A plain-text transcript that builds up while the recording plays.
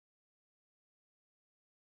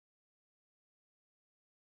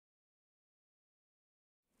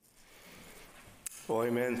Well,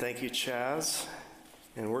 amen. Thank you, Chaz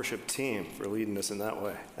and worship team for leading us in that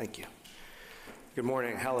way. Thank you. Good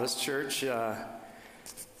morning, Hallis Church.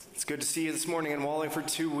 It's good to see you this morning in Walling for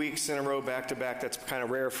 2 weeks in a row, back to back. That's kind of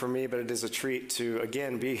rare for me, but it is a treat to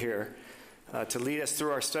again be here to lead us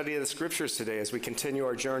through our study of the Scriptures today as we continue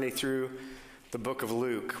our journey through the book of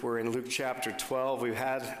Luke. We're in Luke chapter 12. We've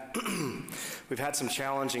had some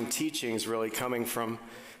challenging teachings really coming from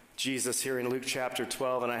Jesus here in Luke chapter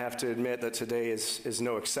 12, and I have to admit that today is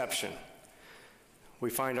no exception.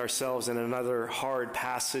 We find ourselves in another hard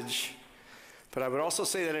passage, but I would also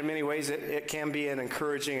say that in many ways it can be an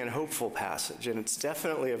encouraging and hopeful passage, and it's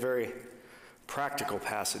definitely a very practical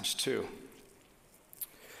passage too.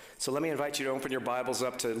 So let me invite you to open your Bibles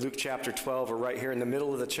up to Luke chapter 12. We're right here in the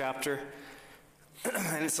middle of the chapter,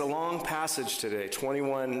 and it's a long passage today,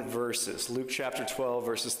 21 verses. Luke chapter 12,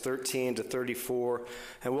 verses 13 to 34,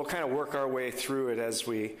 and we'll kind of work our way through it as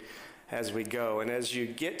we go. And as you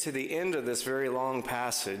get to the end of this very long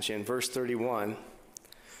passage in verse 31,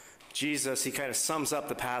 Jesus, he kind of sums up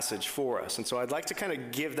the passage for us. And so I'd like to kind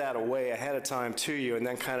of give that away ahead of time to you and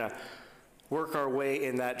then kind of work our way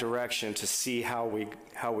in that direction to see how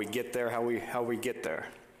we get there, how we get there.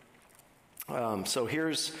 So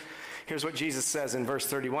here's what Jesus says in verse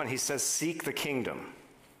 31. He says, seek the kingdom.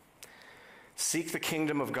 Seek the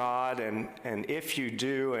kingdom of God, and if you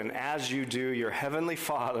do, and as you do, your heavenly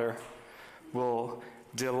Father will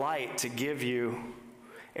delight to give you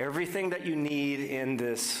everything that you need in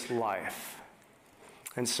this life.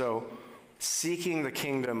 And so, seeking the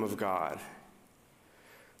kingdom of God.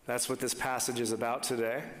 That's what this passage is about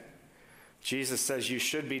today. Jesus says you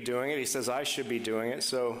should be doing it. He says I should be doing it.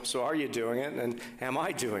 So are you doing it? And am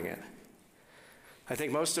I doing it? I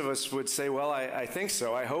think most of us would say, well, I think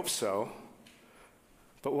so. I hope so.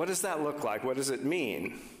 But what does that look like? What does it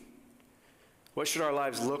mean? What should our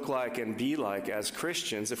lives look like and be like as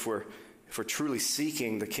Christians if we're truly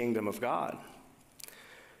seeking the kingdom of God?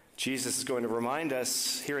 Jesus is going to remind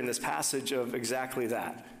us here in this passage of exactly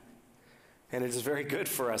that. And it is very good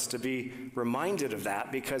for us to be reminded of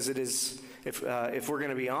that, because it is, if we're going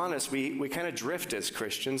to be honest, we kind of drift as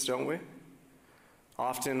Christians, don't we?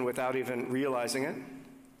 Often without even realizing it.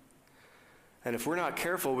 And if we're not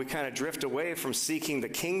careful, we kind of drift away from seeking the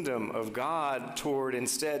kingdom of God toward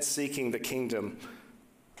instead seeking the kingdom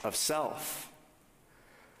of self.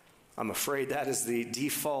 I'm afraid that is the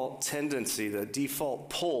default tendency, the default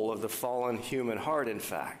pull of the fallen human heart, in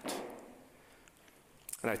fact.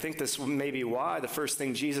 And I think this may be why the first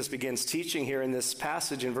thing Jesus begins teaching here in this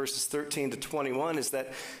passage in verses 13 to 21 is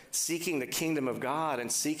that seeking the kingdom of God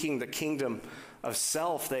and seeking the kingdom of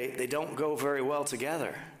self, they don't go very well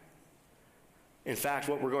together. In fact,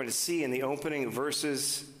 what we're going to see in the opening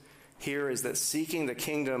verses here is that seeking the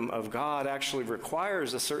kingdom of God actually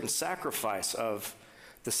requires a certain sacrifice of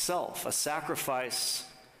the self, a sacrifice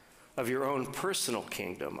of your own personal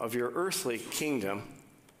kingdom, of your earthly kingdom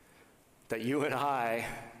that you and I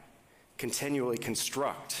continually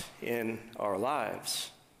construct in our lives.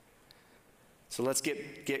 So let's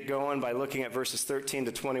get going by looking at verses 13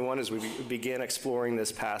 to 21 as we begin exploring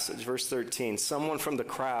this passage. Verse 13, someone from the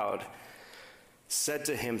crowd said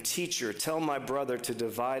to him, "Teacher, tell my brother to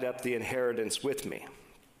divide up the inheritance with me."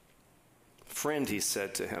 "Friend," he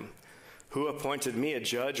said to him, "who appointed me a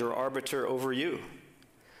judge or arbiter over you?"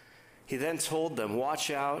 He then told them, "Watch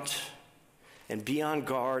out and be on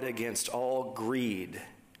guard against all greed,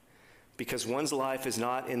 because one's life is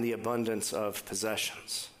not in the abundance of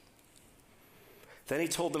possessions." Then he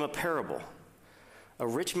told them a parable. A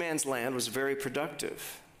rich man's land was very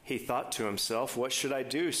productive. He thought to himself, "What should I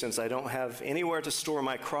do since I don't have anywhere to store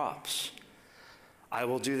my crops? I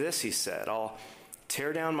will do this," he said. "I'll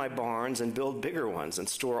tear down my barns and build bigger ones and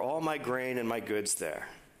store all my grain and my goods there.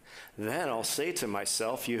 Then I'll say to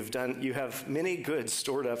myself, you have many goods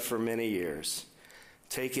stored up for many years.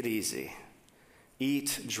 Take it easy.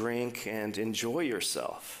 Eat, drink, and enjoy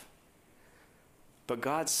yourself." But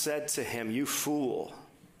God said to him, "You fool,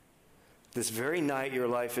 this very night your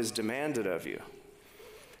life is demanded of you.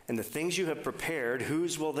 And the things you have prepared,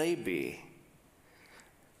 whose will they be?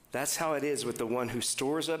 That's how it is with the one who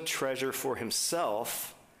stores up treasure for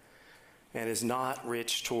himself and is not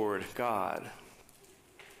rich toward God."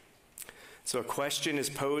 So a question is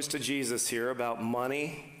posed to Jesus here about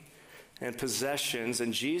money and possessions,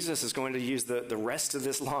 and Jesus is going to use the rest of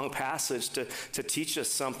this long passage to teach us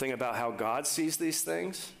something about how God sees these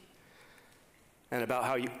things and about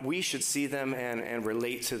how we should see them and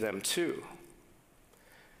relate to them too.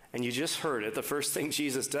 And you just heard it. The first thing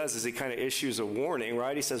Jesus does is he kind of issues a warning,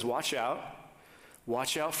 right? He says, watch out.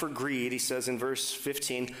 Watch out for greed. He says in verse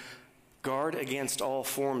 15, guard against all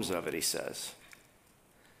forms of it, he says.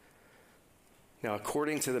 Now,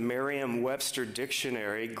 according to the Merriam-Webster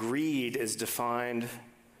dictionary, greed is defined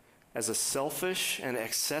as a selfish and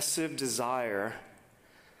excessive desire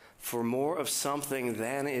for more of something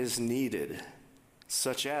than is needed,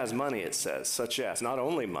 such as money, it says, such as, not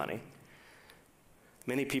only money.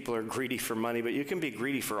 Many people are greedy for money, but you can be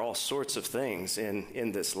greedy for all sorts of things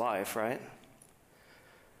in this life, right?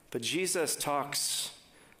 But Jesus talks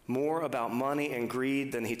more about money and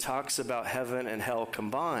greed than he talks about heaven and hell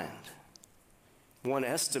combined. One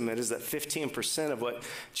estimate is that 15% of what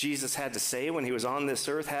Jesus had to say when he was on this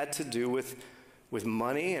earth had to do with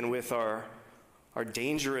money and with our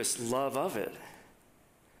dangerous love of it.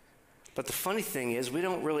 But the funny thing is, we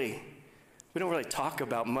don't really talk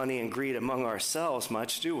about money and greed among ourselves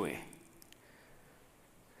much, do we?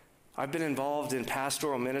 I've been involved in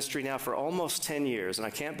pastoral ministry now for almost 10 years, and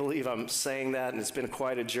I can't believe I'm saying that, and it's been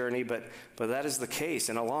quite a journey, but that is the case.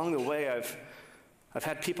 And along the way, I've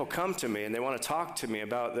had people come to me, and they want to talk to me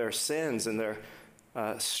about their sins and their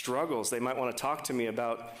struggles. They might want to talk to me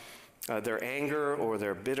about their anger or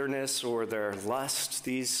their bitterness or their lust,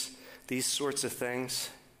 these sorts of things.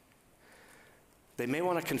 They may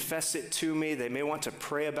want to confess it to me. They may want to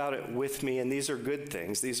pray about it with me, and these are good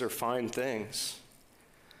things. These are fine things.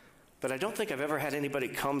 But I don't think I've ever had anybody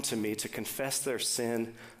come to me to confess their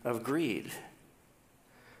sin of greed.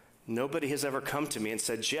 Nobody has ever come to me and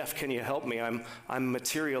said, "Jeff, can you help me? I'm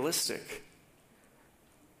materialistic."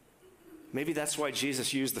 Maybe that's why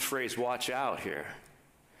Jesus used the phrase "watch out" here.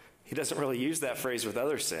 He doesn't really use that phrase with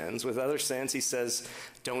other sins. With other sins, he says,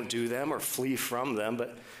 "Don't do them" or "flee from them,"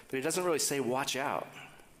 but he doesn't really say "watch out."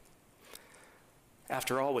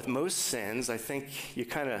 After all, with most sins, I think you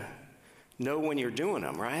kind of know when you're doing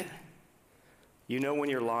them, right? You know when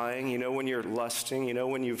you're lying, you know when you're lusting, you know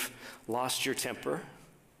when you've lost your temper.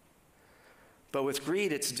 But with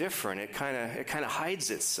greed, it's different. It kind of hides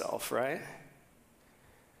itself, right?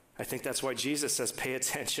 I think that's why Jesus says, pay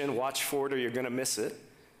attention, watch for it, or you're going to miss it.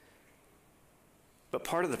 But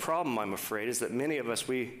part of the problem, I'm afraid, is that many of us,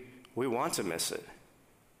 we want to miss it.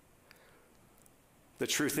 The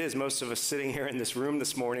truth is, most of us sitting here in this room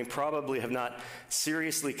this morning probably have not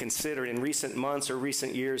seriously considered in recent months or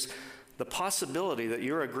recent years the possibility that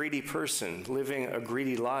you're a greedy person living a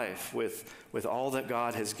greedy life with all that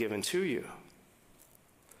God has given to you.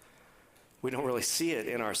 We don't really see it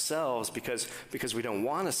in ourselves because we don't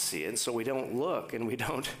want to see it, and so we don't look and we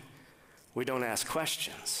don't ask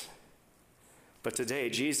questions. But today,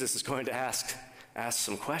 Jesus is going to ask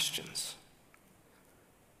some questions.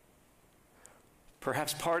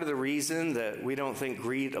 Perhaps part of the reason that we don't think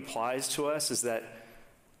greed applies to us is that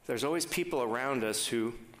there's always people around us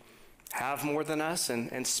who have more than us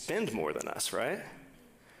and spend more than us, right?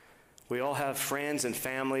 We all have friends and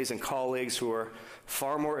families and colleagues who are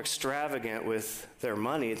far more extravagant with their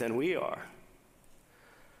money than we are.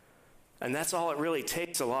 And that's all it really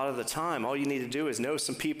takes a lot of the time. All you need to do is know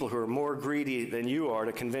some people who are more greedy than you are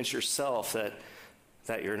to convince yourself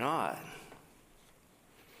that you're not.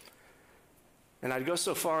 And I'd go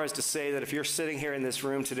so far as to say that if you're sitting here in this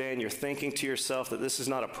room today and you're thinking to yourself that this is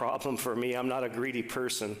not a problem for me, I'm not a greedy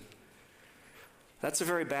person, that's a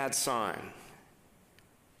very bad sign.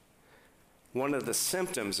 One of the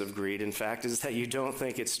symptoms of greed, in fact, is that you don't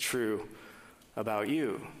think it's true about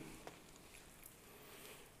you.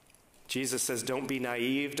 Jesus says, don't be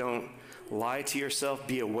naive, don't lie to yourself,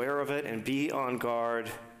 be aware of it, and be on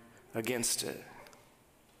guard against it.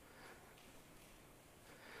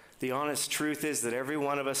 The honest truth is that every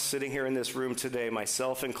one of us sitting here in this room today,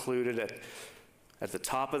 myself included, at the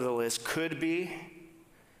top of the list, could be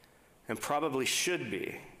and probably should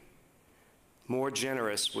be more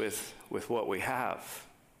generous with what we have.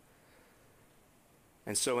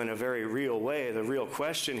 And so in a very real way, the real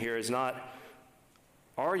question here is not,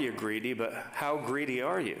 are you greedy, but how greedy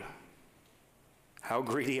are you? How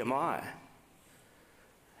greedy am I?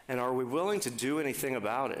 And are we willing to do anything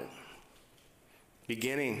about it?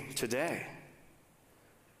 Beginning today.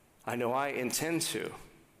 I know I intend to,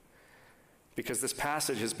 because this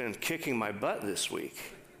passage has been kicking my butt this week.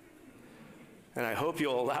 And I hope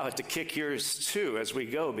you'll allow it to kick yours too as we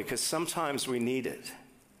go, because sometimes we need it.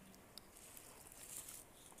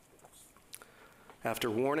 After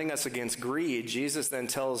warning us against greed, Jesus then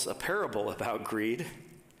tells a parable about greed.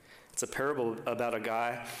 It's a parable about a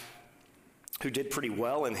guy who did pretty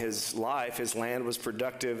well in his life. His land was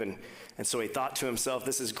productive, and so he thought to himself,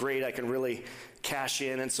 this is great, I can really cash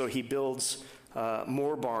in. And so he builds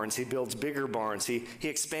more barns, he builds bigger barns, he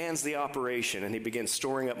expands the operation, and he begins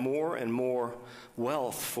storing up more and more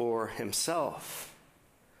wealth for himself.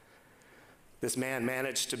 This man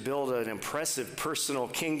managed to build an impressive personal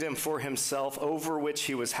kingdom for himself over which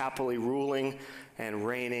he was happily ruling and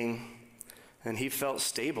reigning. And he felt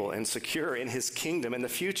stable and secure in his kingdom, and the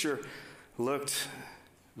future looked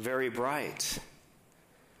very bright.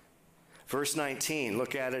 Verse 19,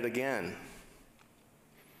 look at it again.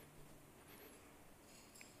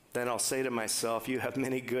 Then I'll say to myself, you have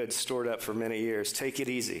many goods stored up for many years. Take it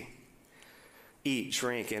easy. Eat,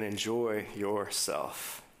 drink, and enjoy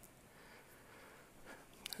yourself.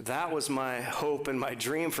 That was my hope and my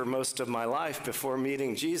dream for most of my life before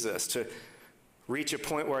meeting Jesus, to reach a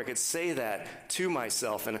point where I could say that to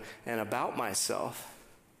myself and about myself.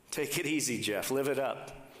 Take it easy, Jeff. Live it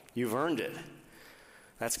up. You've earned it.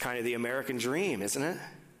 That's kind of the American dream, isn't it?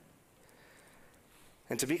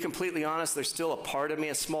 And to be completely honest, there's still a part of me,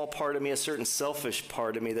 a small part of me, a certain selfish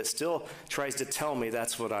part of me that still tries to tell me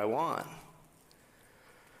that's what I want.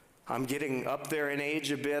 I'm getting up there in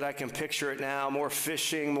age a bit. I can picture it now. More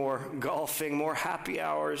fishing, more golfing, more happy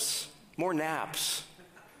hours, more naps.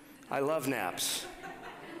 I love naps.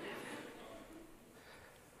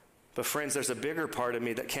 But friends, there's a bigger part of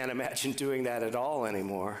me that can't imagine doing that at all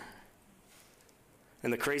anymore.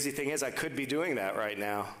 And the crazy thing is, I could be doing that right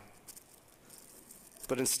now.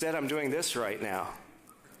 But instead, I'm doing this right now.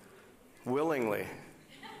 Willingly,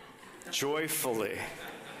 joyfully,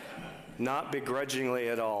 not begrudgingly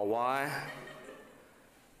at all. Why?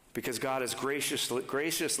 Because God has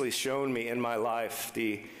graciously shown me in my life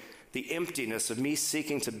the emptiness of me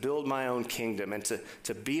seeking to build my own kingdom and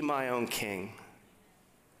to be my own king.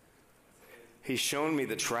 He's shown me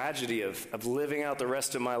the tragedy of living out the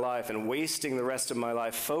rest of my life and wasting the rest of my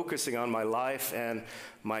life, focusing on my life and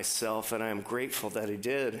myself, and I am grateful that he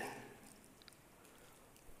did.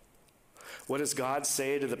 What does God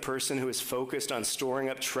say to the person who is focused on storing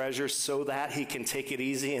up treasures so that he can take it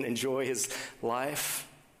easy and enjoy his life?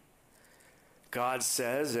 God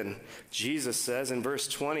says, and Jesus says in verse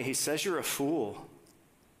 20, he says, you're a fool.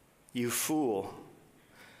 You fool.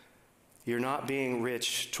 You're not being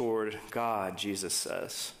rich toward God, Jesus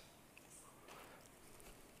says.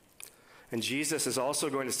 And Jesus is also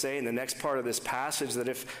going to say in the next part of this passage that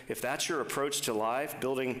if that's your approach to life,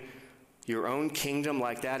 building your own kingdom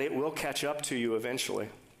like that, it will catch up to you eventually.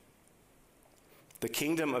 The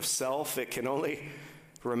kingdom of self, it can only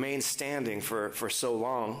remain standing for so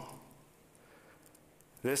long.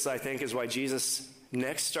 This, I think, is why Jesus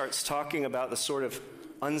next starts talking about the sort of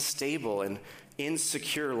unstable and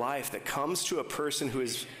insecure life that comes to a person who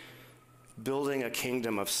is building a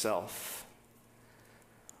kingdom of self.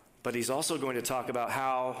 But he's also going to talk about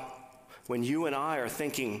how when you and I are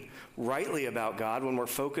thinking rightly about God, when we're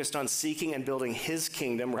focused on seeking and building his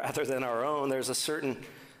kingdom rather than our own, there's a certain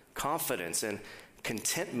confidence and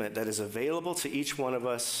contentment that is available to each one of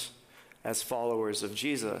us as followers of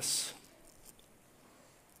Jesus.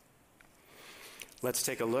 Let's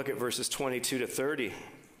take a look at verses 22 to 30.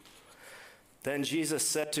 Then Jesus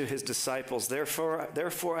said to his disciples,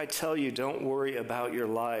 Therefore I tell you, don't worry about your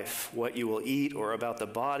life, what you will eat, or about the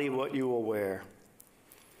body, what you will wear.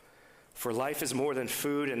 For life is more than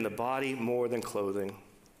food, and the body more than clothing.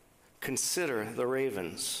 Consider the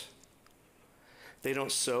ravens. They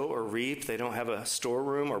don't sow or reap, they don't have a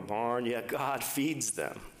storeroom or barn, yet God feeds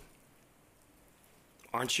them.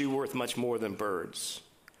 Aren't you worth much more than birds?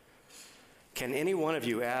 Can any one of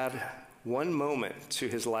you add one moment to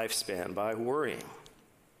his lifespan by worrying?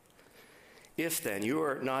 If then you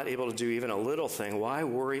are not able to do even a little thing, why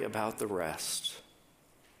worry about the rest?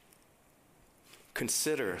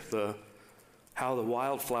 Consider how the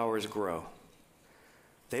wildflowers grow.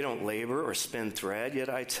 They don't labor or spin thread, yet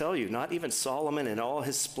I tell you, not even Solomon in all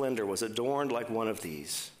his splendor was adorned like one of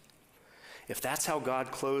these. If that's how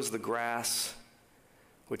God clothes the grass,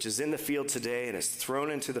 which is in the field today and is thrown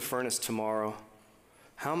into the furnace tomorrow,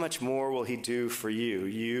 how much more will he do for you,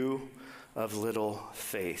 you of little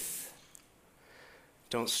faith?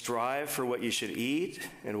 Don't strive for what you should eat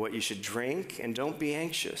and what you should drink, and don't be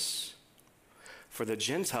anxious. For the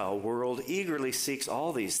Gentile world eagerly seeks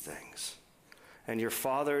all these things, and your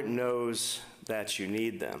Father knows that you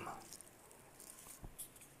need them.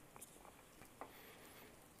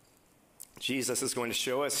 Jesus is going to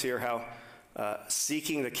show us here how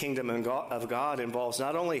seeking the kingdom of God involves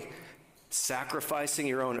not only sacrificing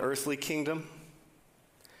your own earthly kingdom,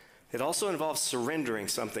 it also involves surrendering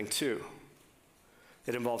something too.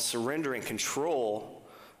 It involves surrendering control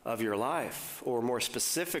of your life, or more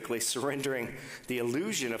specifically, surrendering the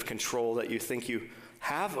illusion of control that you think you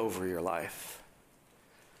have over your life.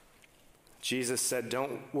 Jesus said,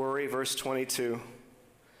 don't worry, verse 22.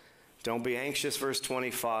 Don't be anxious, verse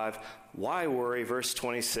 25. Why worry, verse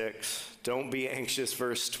 26. Don't be anxious,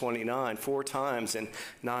 verse 29. 4 times in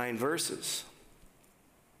 9 verses.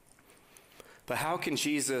 But how can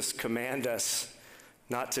Jesus command us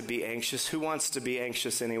not to be anxious? Who wants to be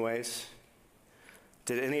anxious anyways?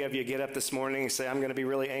 Did any of you get up this morning and say, I'm going to be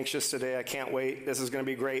really anxious today. I can't wait. This is going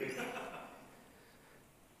to be great.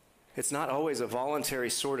 It's not always a voluntary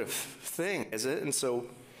sort of thing, is it? And so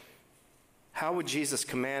how would Jesus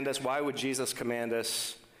command us? Why would Jesus command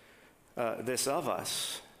us this of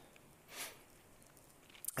us?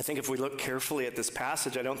 I think if we look carefully at this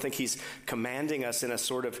passage, I don't think he's commanding us in a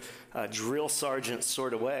sort of drill sergeant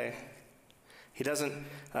sort of way. He doesn't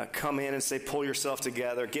come in and say, pull yourself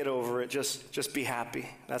together, get over it, just be happy.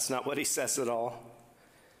 That's not what he says at all.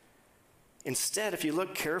 Instead, if you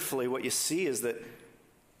look carefully, what you see is that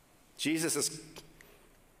Jesus is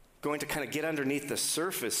going to kind of get underneath the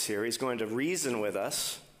surface here. He's going to reason with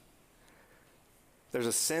us. There's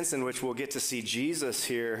a sense in which we'll get to see Jesus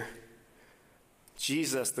here,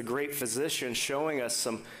 Jesus, the great physician, showing us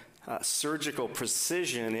some surgical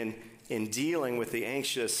precision in dealing with the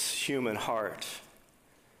anxious human heart,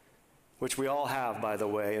 which we all have, by the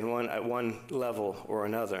way, at one level or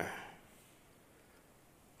another.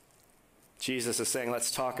 Jesus is saying,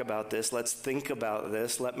 let's talk about this. Let's think about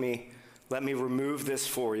this. Let me remove this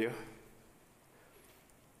for you.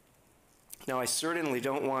 Now, I certainly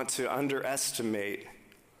don't want to underestimate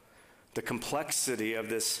the complexity of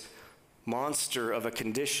this monster of a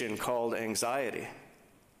condition called anxiety.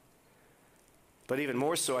 But even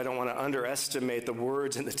more so, I don't want to underestimate the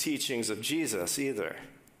words and the teachings of Jesus either.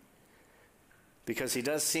 Because he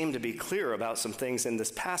does seem to be clear about some things in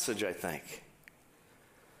this passage, I think.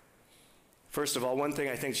 First of all, one thing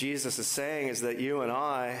I think Jesus is saying is that you and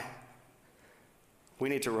I, we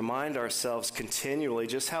need to remind ourselves continually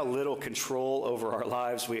just how little control over our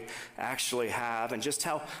lives we actually have, and just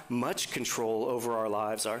how much control over our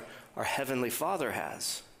lives our Heavenly Father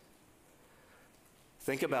has.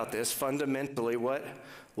 Think about this. Fundamentally, what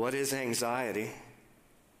is anxiety?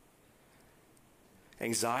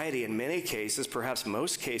 Anxiety, in many cases, perhaps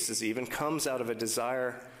most cases even, comes out of a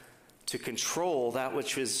desire to control that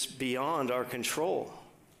which is beyond our control.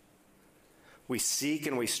 We seek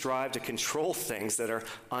and we strive to control things that are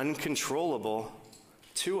uncontrollable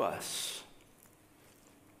to us.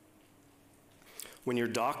 When your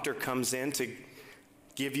doctor comes in to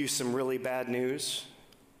give you some really bad news,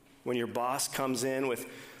 when your boss comes in with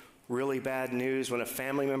really bad news, when a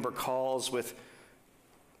family member calls with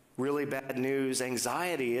really bad news,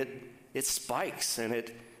 anxiety, it spikes and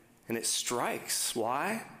it strikes.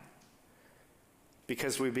 Why?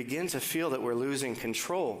 Because we begin to feel that we're losing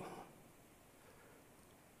control.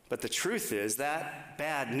 But the truth is that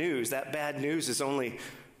bad news is only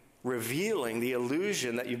revealing the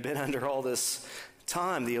illusion that you've been under all this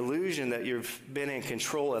time, the illusion that you've been in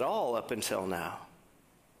control at all up until now.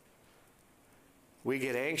 We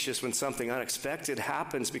get anxious when something unexpected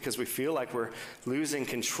happens because we feel like we're losing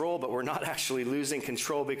control, but we're not actually losing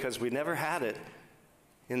control because we never had it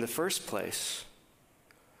in the first place.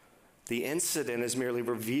 The incident is merely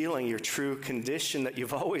revealing your true condition, that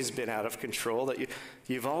you've always been out of control, that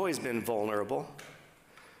you've always been vulnerable.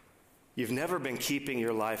 You've never been keeping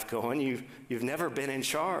your life going. You've never been in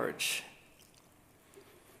charge.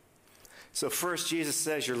 So first, Jesus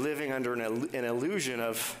says you're living under an illusion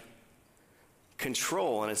of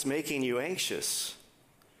control, and it's making you anxious.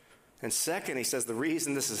 And second, he says the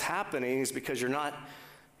reason this is happening is because you're not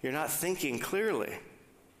thinking clearly.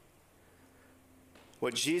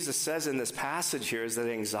 What Jesus says in this passage here is that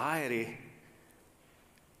anxiety,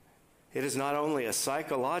 it is not only a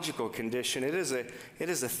psychological condition, it is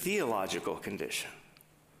a theological condition,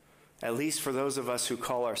 at least for those of us who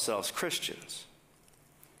call ourselves Christians.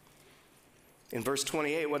 In verse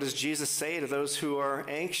 28, what does Jesus say to those who are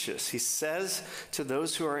anxious? He says to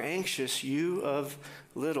those who are anxious, you of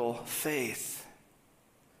little faith.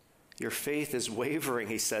 Your faith is wavering,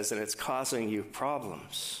 he says, and it's causing you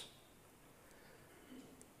problems.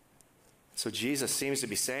 So Jesus seems to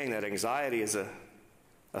be saying that anxiety is a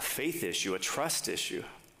faith issue, a trust issue.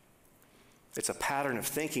 It's a pattern of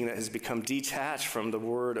thinking that has become detached from the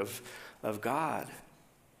Word of God.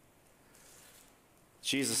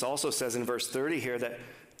 Jesus also says in verse 30 here that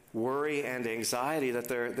worry and anxiety, that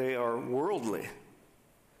they are worldly.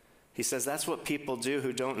 He says that's what people do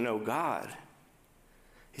who don't know God.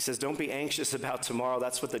 He says don't be anxious about tomorrow.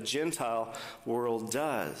 That's what the Gentile world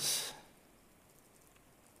does.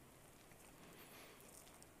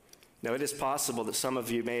 Now, it is possible that some of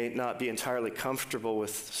you may not be entirely comfortable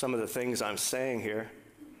with some of the things I'm saying here.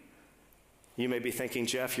 You may be thinking,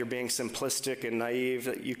 Jeff, you're being simplistic and naive,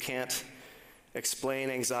 that you can't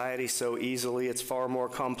explain anxiety so easily. It's far more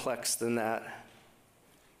complex than that.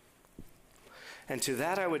 And to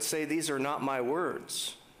that I would say, these are not my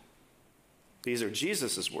words. These are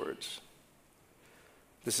Jesus' words.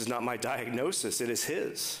 This is not my diagnosis, it is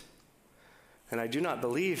his. And I do not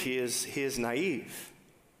believe he is naive.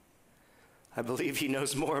 I believe he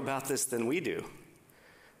knows more about this than we do.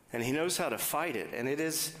 And he knows how to fight it, and it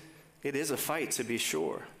is a fight, to be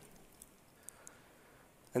sure.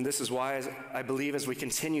 And this is why I believe as we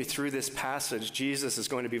continue through this passage, Jesus is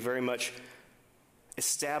going to be very much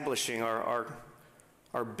establishing our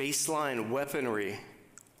baseline weaponry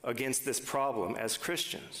against this problem as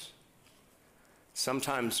Christians.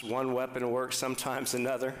 Sometimes one weapon works, sometimes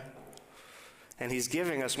another. And he's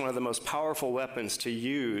giving us one of the most powerful weapons to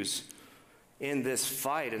use in this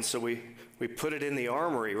fight. And so we put it in the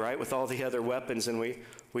armory, right, with all the other weapons, and we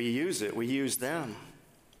use it. We use them.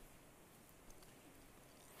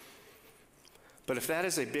 But if that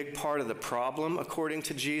is a big part of the problem, according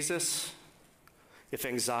to Jesus, if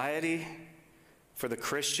anxiety for the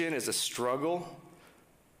Christian is a struggle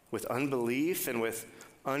with unbelief and with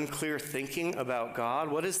unclear thinking about God,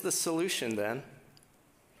 what is the solution then?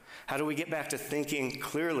 How do we get back to thinking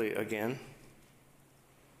clearly again?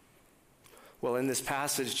 Well, in this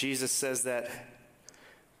passage, Jesus says that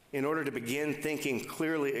in order to begin thinking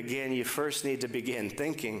clearly again, you first need to begin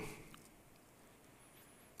thinking.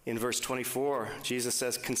 In verse 24, Jesus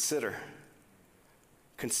says, consider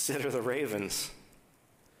the ravens.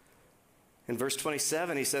 In verse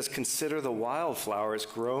 27, he says, consider the wildflowers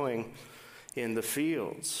growing in the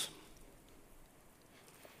fields.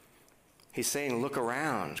 He's saying, look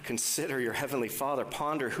around, consider your heavenly Father,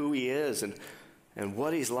 ponder who he is and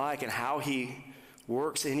what he's like and how he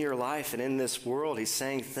works in your life and in this world. He's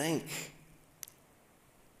saying, think.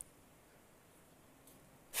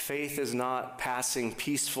 Faith is not passing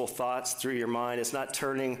peaceful thoughts through your mind. It's not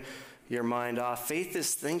turning your mind off. Faith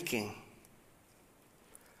is thinking.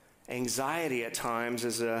 Anxiety at times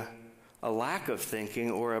is a lack of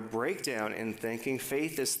thinking or a breakdown in thinking.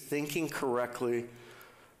 Faith is thinking correctly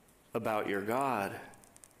about your God.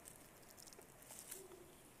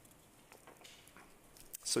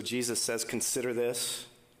 So Jesus says, consider this,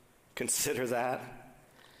 consider that.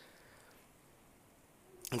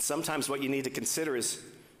 And sometimes what you need to consider is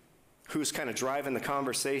who's kind of driving the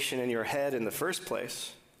conversation in your head in the first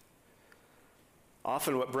place.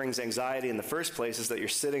 Often what brings anxiety in the first place is that you're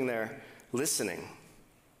sitting there listening,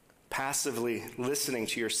 passively listening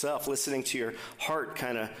to yourself, listening to your heart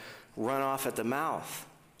kind of run off at the mouth.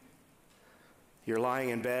 You're lying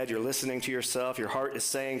in bed, you're listening to yourself, your heart is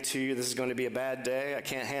saying to you, this is going to be a bad day, I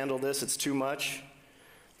can't handle this, it's too much.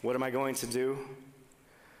 What am I going to do?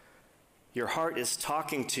 Your heart is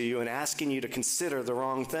talking to you and asking you to consider the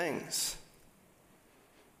wrong things.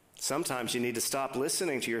 Sometimes you need to stop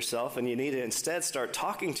listening to yourself and you need to instead start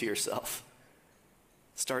talking to yourself.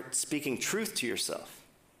 Start speaking truth to yourself.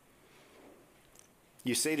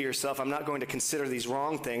 You say to yourself, I'm not going to consider these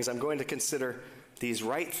wrong things, I'm going to consider these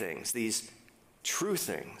right things, these true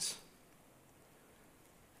things.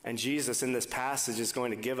 And Jesus in this passage is going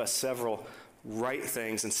to give us several right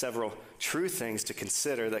things and several true things to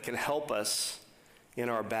consider that can help us in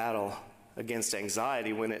our battle against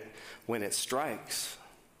anxiety when it strikes.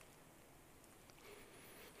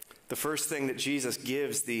 The first thing that Jesus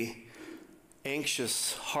gives the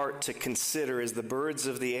anxious heart to consider is the birds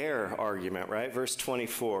of the air argument, right? Verse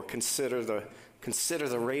 24, consider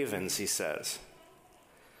the ravens, he says.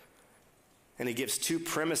 And he gives two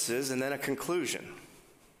premises and then a conclusion.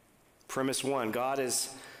 Premise one, God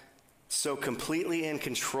is so completely in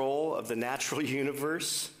control of the natural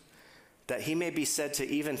universe that he may be said to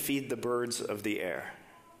even feed the birds of the air.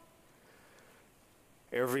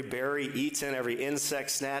 Every berry eaten, every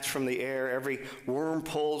insect snatched from the air, every worm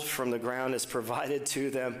pulled from the ground is provided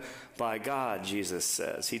to them by God, Jesus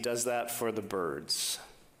says. He does that for the birds.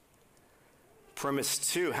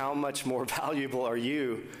 Premise two, how much more valuable are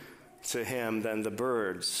you to him than the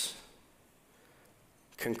birds?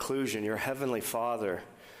 Conclusion, your heavenly Father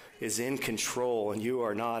is in control and you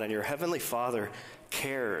are not, and your heavenly Father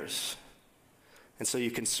cares. And so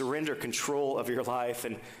you can surrender control of your life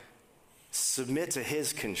and submit to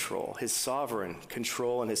his control, his sovereign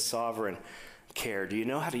control and his sovereign care. Do you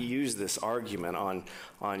know how to use this argument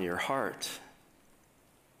on your heart?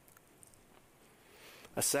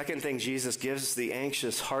 A second thing Jesus gives the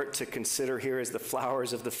anxious heart to consider here is the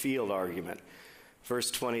flowers of the field argument.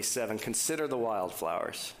 Verse 27, consider the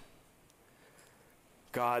wildflowers.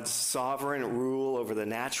 God's sovereign rule over the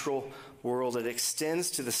natural world. It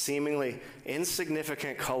extends to the seemingly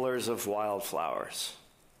insignificant colors of wildflowers.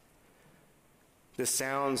 This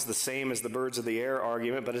sounds the same as the birds of the air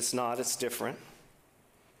argument, but it's not. It's different.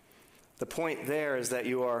 The point there is that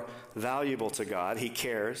you are valuable to God. He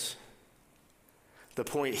cares. The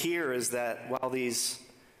point here is that while these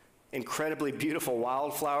incredibly beautiful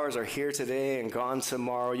wildflowers are here today and gone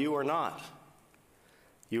tomorrow, you are not.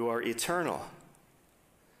 You are eternal.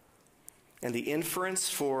 And the inference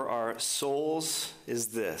for our souls is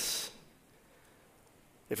this: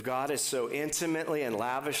 if God is so intimately and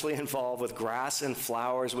lavishly involved with grass and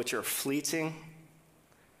flowers which are fleeting,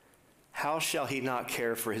 how shall he not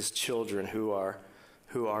care for his children who are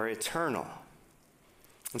eternal?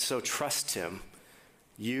 And so trust him,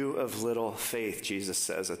 you of little faith, Jesus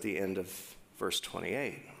says at the end of verse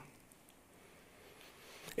 28.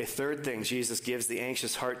 A third thing Jesus gives the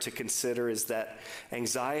anxious heart to consider is that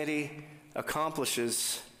anxiety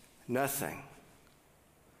accomplishes nothing.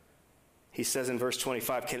 He says in verse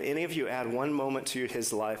 25, can any of you add one moment to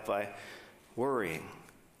his life by worrying?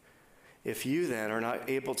 If you then are not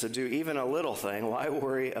able to do even a little thing, why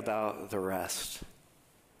worry about the rest?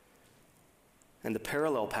 And the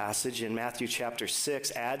parallel passage in Matthew chapter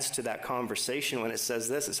 6 adds to that conversation when it says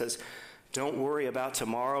this. It says, don't worry about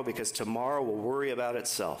tomorrow, because tomorrow will worry about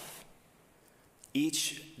itself.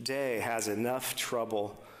 Each day has enough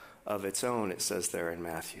trouble of its own, it says there in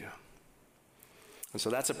Matthew. And so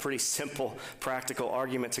that's a pretty simple, practical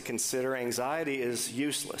argument to consider. Anxiety is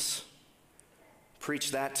useless.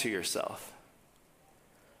 Preach that to yourself.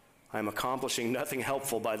 I'm accomplishing nothing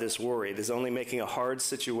helpful by this worry. It is only making a hard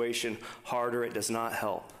situation harder. It does not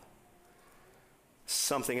help.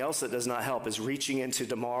 Something else that does not help is reaching into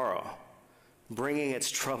tomorrow, bringing its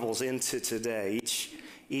troubles into today.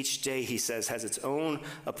 Each day, he says, has its own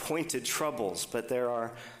appointed troubles, but there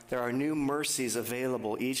are new mercies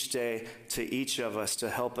available each day to each of us to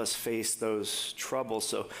help us face those troubles.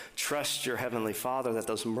 So trust your Heavenly Father that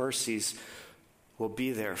those mercies will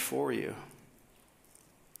be there for you.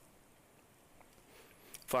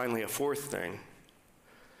 Finally, a fourth thing,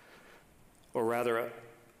 or rather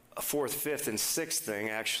a fourth, fifth, and sixth thing,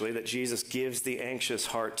 actually, that Jesus gives the anxious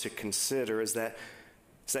heart to consider is that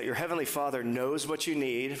your Heavenly Father knows what you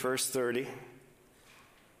need, verse 30.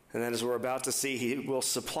 And then as we're about to see, he will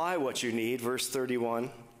supply what you need, verse 31.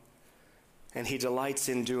 And he delights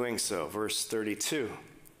in doing so, verse 32.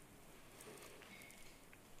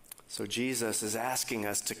 So Jesus is asking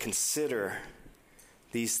us to consider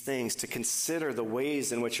these things, to consider the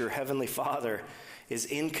ways in which your Heavenly Father is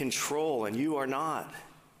in control and you are not.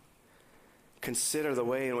 Consider the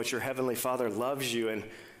way in which your Heavenly Father loves you and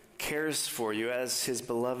cares for you as his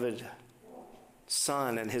beloved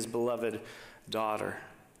son and his beloved daughter.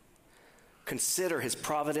 Consider his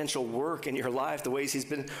providential work in your life, the ways he's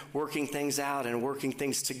been working things out and working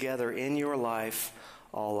things together in your life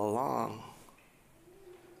all along.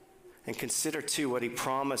 And consider, too, what he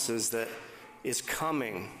promises that is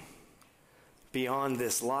coming beyond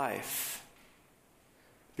this life.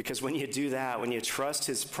 Because when you do that, when you trust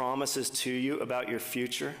his promises to you about your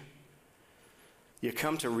future, you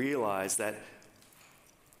come to realize that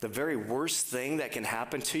the very worst thing that can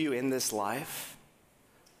happen to you in this life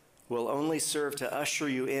will only serve to usher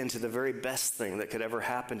you into the very best thing that could ever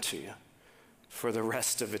happen to you for the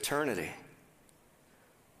rest of eternity.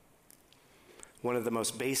 One of the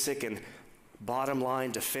most basic and bottom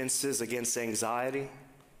line defenses against anxiety,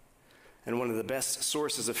 and one of the best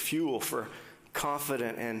sources of fuel for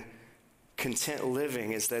confident and content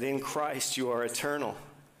living, is that in Christ you are eternal.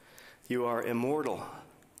 You are immortal.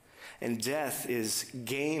 And death is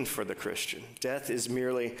gain for the Christian. Death is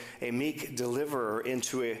merely a meek deliverer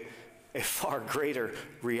into a far greater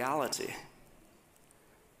reality.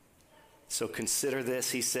 So consider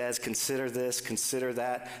this, he says. Consider this, consider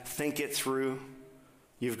that. Think it through.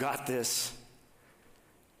 You've got this.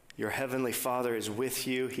 Your Heavenly Father is with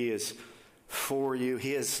you. He is for you.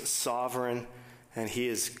 He is sovereign, and he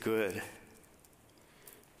is good.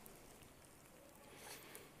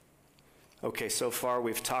 Okay, so far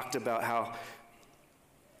we've talked about how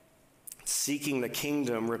seeking the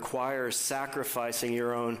kingdom requires sacrificing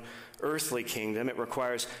your own earthly kingdom. It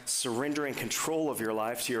requires surrendering control of your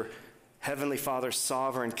life to your Heavenly Father's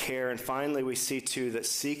sovereign care. And finally, we see too that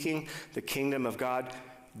seeking the kingdom of God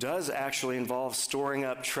does actually involve storing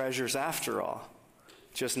up treasures after all,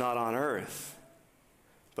 just not on earth,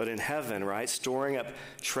 but in heaven, right? Storing up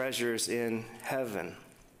treasures in heaven.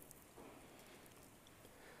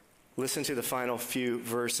 Listen to the final few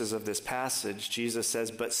verses of this passage. Jesus says,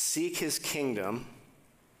 "But seek his kingdom,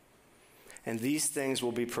 and these things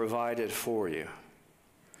will be provided for you."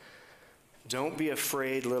 Don't be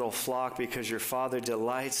afraid, little flock, because your Father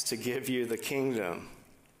delights to give you the kingdom.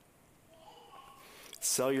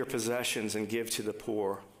 Sell your possessions and give to the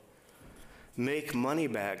poor. Make money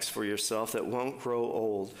bags for yourself that won't grow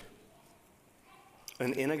old,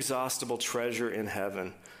 an inexhaustible treasure in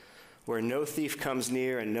heaven, where no thief comes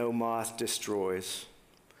near and no moth destroys.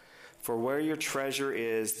 For where your treasure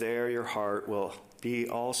is, there your heart will be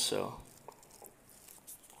also.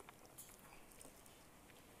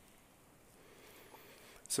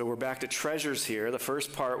 So we're back to treasures here. The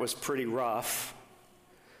first part was pretty rough.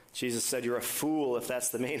 Jesus said you're a fool if that's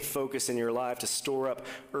the main focus in your life, to store up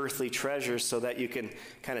earthly treasures so that you can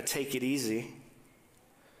kind of take it easy.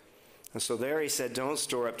 And so there he said don't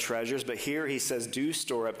store up treasures, but here he says do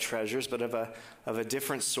store up treasures, but of a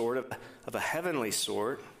different sort, of a heavenly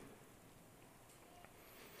sort.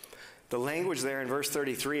 The language there in verse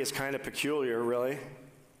 33 is kind of peculiar, really.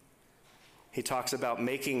 He talks about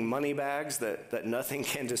making money bags that nothing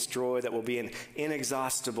can destroy, that will be an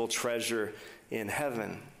inexhaustible treasure in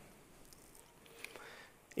heaven.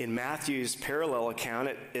 In Matthew's parallel account,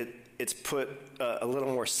 it's put a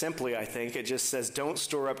little more simply, I think. It just says, don't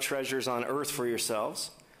store up treasures on earth for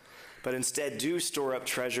yourselves, but instead do store up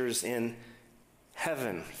treasures in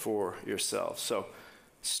heaven for yourselves. So,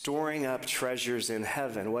 storing up treasures in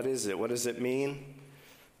heaven, what is it? What does it mean?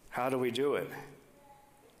 How do we do it?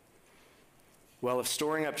 Well, if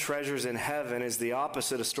storing up treasures in heaven is the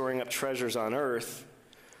opposite of storing up treasures on earth,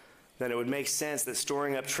 then it would make sense that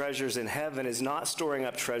storing up treasures in heaven is not storing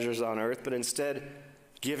up treasures on earth, but instead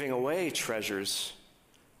giving away treasures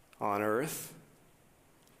on earth.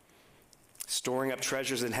 Storing up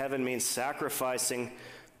treasures in heaven means sacrificing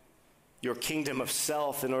your kingdom of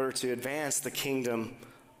self in order to advance the kingdom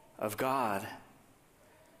of God.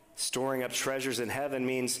 Storing up treasures in heaven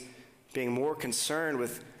means being more concerned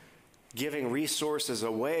with giving resources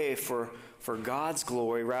away for God's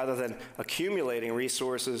glory rather than accumulating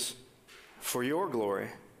resources for your glory.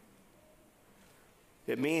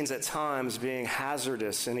 It means at times being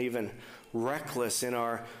hazardous and even reckless in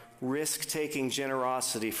our risk-taking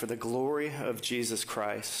generosity for the glory of Jesus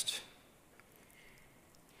Christ.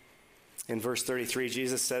 In verse 33,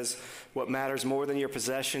 Jesus says, what matters more than your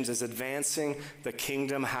possessions is advancing the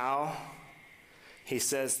kingdom. How? He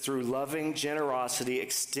says, through loving generosity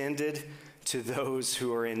extended to those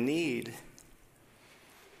who are in need.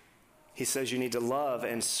 He says you need to love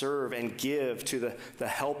and serve and give to the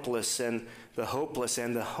helpless and the hopeless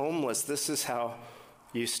and the homeless. This is how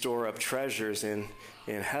you store up treasures in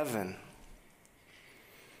heaven.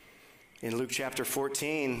 In Luke chapter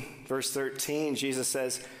 14, verse 13,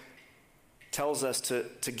 Jesus tells us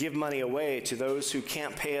to give money away to those who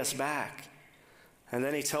can't pay us back. And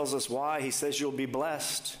then he tells us why. He says you'll be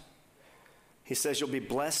blessed. He says you'll be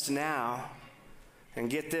blessed now. And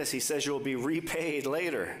get this, he says you'll be repaid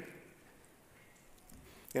later.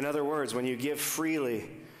 In other words, when you give freely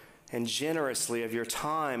and generously of your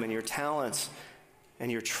time and your talents and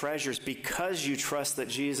your treasures because you trust that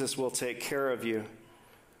Jesus will take care of you,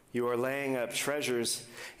 you are laying up treasures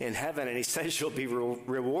in heaven, and he says you'll be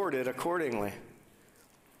rewarded accordingly.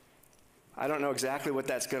 I don't know exactly what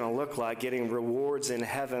that's going to look like, getting rewards in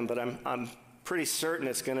heaven, but I'm pretty certain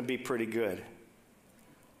it's going to be pretty good.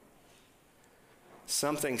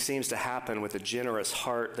 Something seems to happen with a generous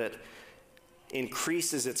heart that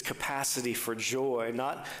increases its capacity for joy,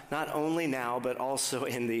 not only now, but also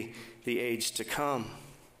in the age to come.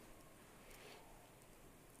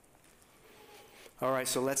 All right,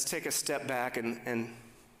 so let's take a step back and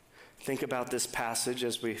think about this passage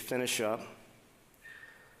as we finish up.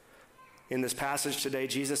 In this passage today,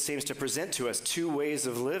 Jesus seems to present to us two ways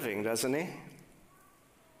of living, doesn't he?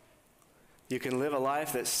 You can live a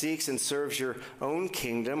life that seeks and serves your own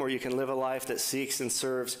kingdom, or you can live a life that seeks and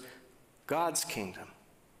serves God's kingdom.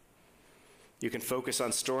 You can focus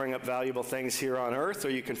on storing up valuable things here on earth, or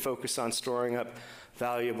you can focus on storing up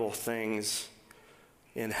valuable things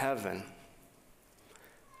in heaven.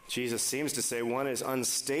 Jesus seems to say one is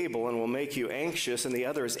unstable and will make you anxious, and the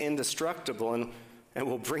other is indestructible and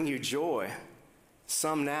will bring you joy.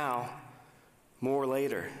 Some now, more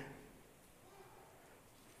later.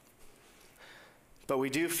 But we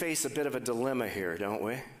do face a bit of a dilemma here, don't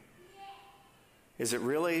we? Is it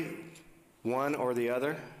really one or the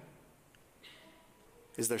other?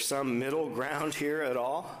 Is there some middle ground here at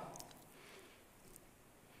all?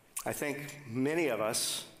 I think many of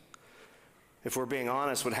us, if we're being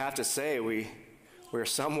honest, would have to say we're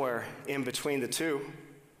somewhere in between the two.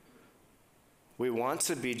 We want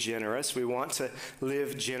to be generous. We want to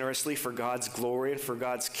live generously for God's glory and for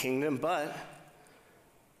God's kingdom, but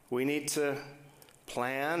we need to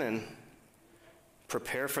plan and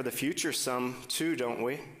prepare for the future some too, don't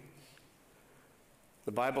we?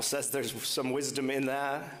 The Bible says there's some wisdom in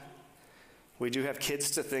that. We do have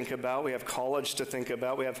kids to think about. We have college to think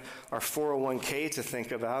about. We have our 401k to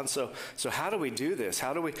think about. So how do we do this?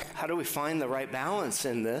 How do we find the right balance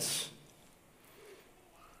in this?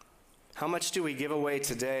 How much do we give away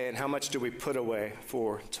today, and how much do we put away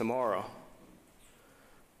for tomorrow?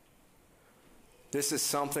 This is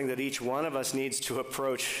something that each one of us needs to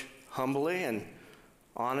approach humbly and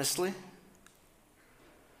honestly.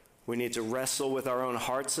 We need to wrestle with our own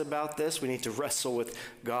hearts about this. We need to wrestle with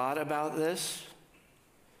God about this.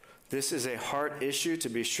 This is a heart issue, to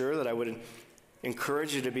be sure, that I would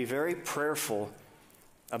encourage you to be very prayerful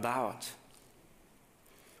about.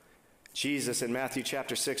 Jesus in Matthew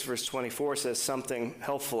chapter 6, verse 24 says something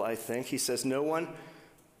helpful, I think. He says, "No one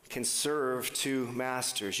can serve two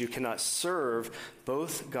masters. You cannot serve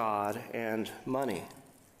both God and money."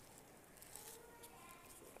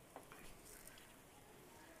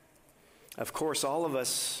 Of course, all of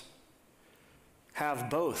us have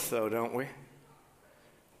both, though, don't we?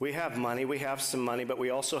 We have money, we have some money, but we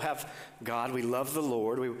also have God. We love the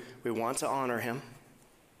Lord. We want to honor him.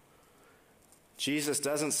 Jesus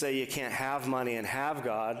doesn't say you can't have money and have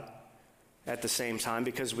God at the same time,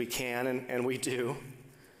 because we can and we do.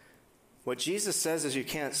 What Jesus says is you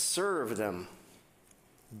can't serve them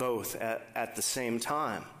both at the same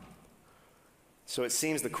time. So it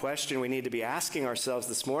seems the question we need to be asking ourselves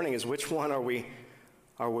this morning is, which one are we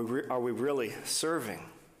really serving?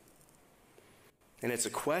 And it's a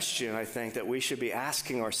question, I think, that we should be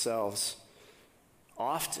asking ourselves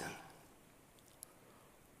often.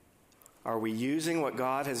 Are we using what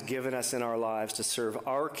God has given us in our lives to serve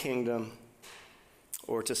our kingdom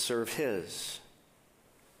or to serve his?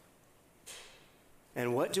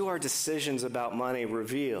 And what do our decisions about money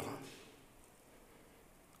reveal?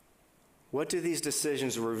 What do these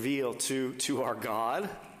decisions reveal to our God,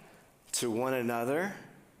 to one another,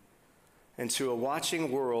 and to a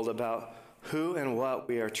watching world about who and what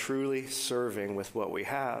we are truly serving with what we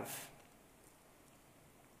have?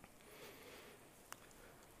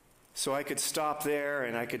 So I could stop there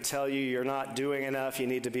and I could tell you you're not doing enough. You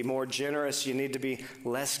need to be more generous. You need to be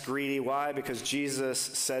less greedy. Why? Because Jesus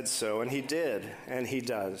said so, and he did, and he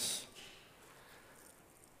does.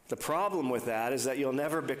 The problem with that is that you'll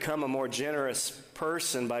never become a more generous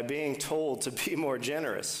person by being told to be more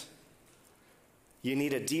generous. You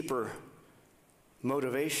need a deeper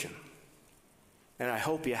motivation, and I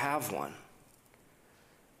hope you have one.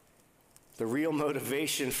 The real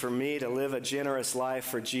motivation for me to live a generous life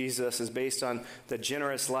for Jesus is based on the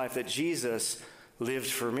generous life that Jesus lived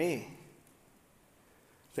for me.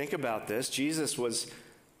 Think about this. Jesus was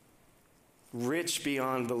rich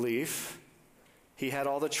beyond belief. He had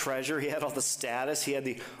all the treasure, he had all the status, he had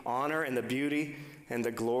the honor and the beauty and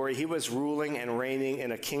the glory. He was ruling and reigning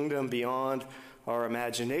in a kingdom beyond our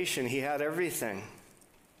imagination. He had everything.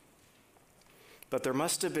 But there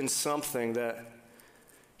must have been something that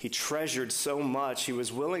he treasured so much, he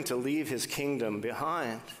was willing to leave his kingdom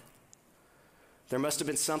behind. There must have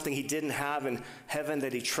been something he didn't have in heaven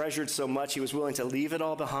that he treasured so much, he was willing to leave it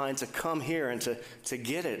all behind to come here and to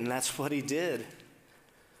get it. And that's what he did.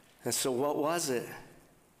 And so what was it?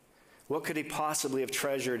 What could he possibly have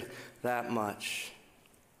treasured that much?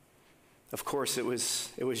 Of course, it was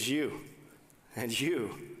you, and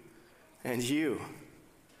you, and you,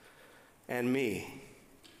 and me.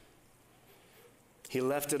 He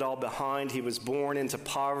left it all behind. He was born into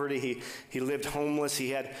poverty. He lived homeless.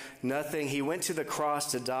 He had nothing. He went to the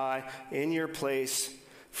cross to die in your place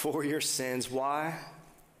for your sins. Why?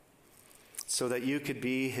 So that you could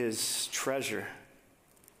be his treasure.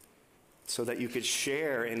 So that you could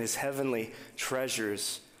share in his heavenly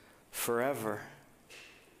treasures forever.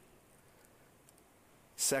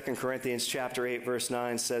 2 Corinthians chapter 8, verse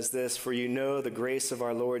 9 says this, "For you know the grace of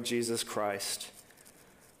our Lord Jesus Christ.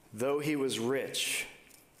 Though he was rich,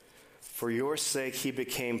 for your sake he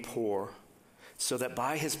became poor, so that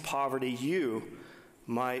by his poverty you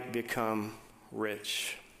might become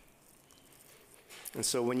rich." And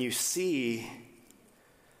so when you see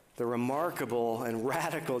the remarkable and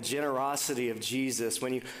radical generosity of Jesus,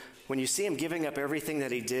 when you see him giving up everything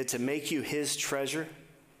that he did to make you his treasure,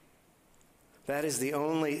 that is the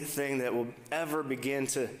only thing that will ever begin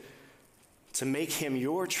to make him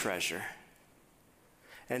your treasure.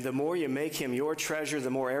 And the more you make him your treasure, the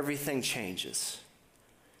more everything changes.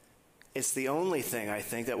 It's the only thing, I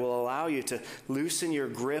think, that will allow you to loosen your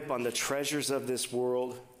grip on the treasures of this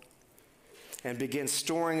world and begin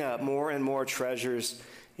storing up more and more treasures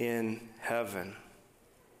in heaven.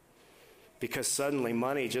 Because suddenly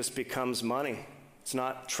money just becomes money. It's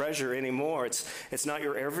not treasure anymore. It's not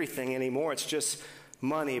your everything anymore. It's just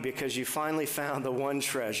money because you finally found the one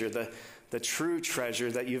treasure, the true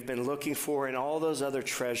treasure that you've been looking for and all those other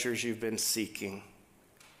treasures you've been seeking.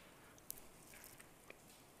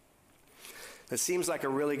 It seems like a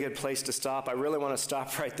really good place to stop. I really want to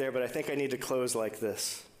stop right there, but I think I need to close like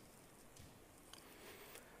this.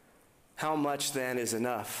 How much then is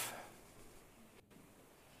enough?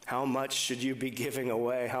 How much should you be giving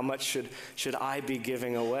away? How much should I be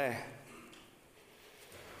giving away?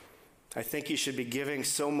 I think you should be giving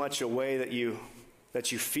so much away that you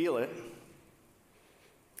feel it,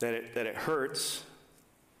 that it hurts.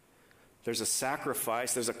 There's a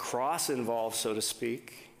sacrifice, there's a cross involved, so to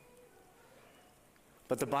speak.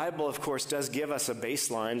 But the Bible, of course, does give us a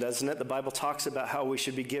baseline, doesn't it? The Bible talks about how we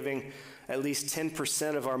should be giving at least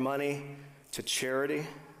 10% of our money to charity,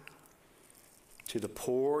 to the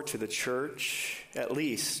poor, to the church, at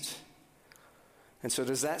least. And so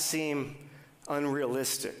does that seem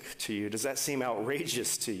unrealistic to you? Does that seem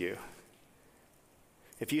outrageous to you?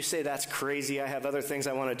 If you say that's crazy, I have other things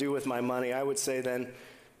I want to do with my money, I would say then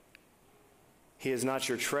he is not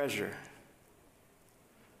your treasure.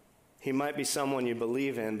 He might be someone you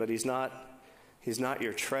believe in, but he's not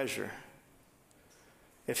your treasure.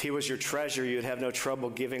 If he was your treasure, you'd have no trouble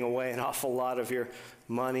giving away an awful lot of your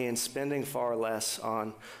money and spending far less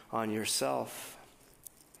on yourself.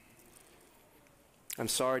 I'm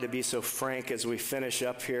sorry to be so frank as we finish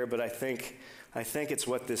up here, but I think it's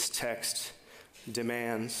what this text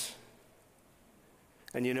demands.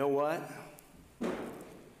 And you know what?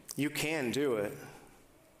 You can do it.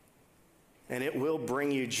 And it will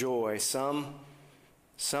bring you joy, some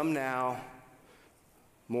now,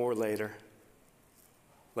 more later.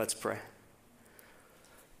 Let's pray.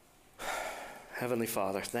 Heavenly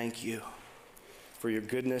Father, thank you for your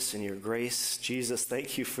goodness and your grace. Jesus,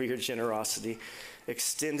 thank you for your generosity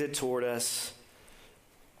extended toward us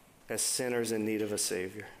as sinners in need of a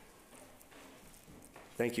Savior.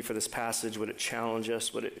 Thank you for this passage. Would it challenge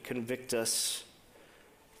us? Would it convict us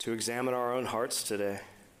to examine our own hearts today?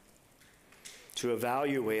 To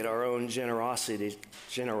evaluate our own generosity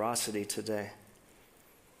today,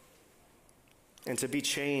 and to be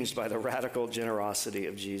changed by the radical generosity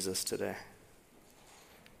of Jesus today.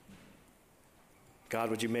 God,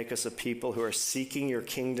 would you make us a people who are seeking your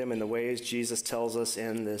kingdom in the ways Jesus tells us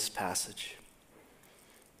in this passage?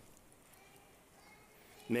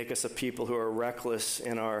 Make us a people who are reckless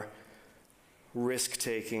in our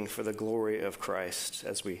risk-taking for the glory of Christ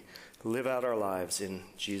as we live out our lives in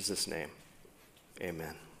Jesus' name.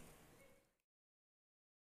 Amen.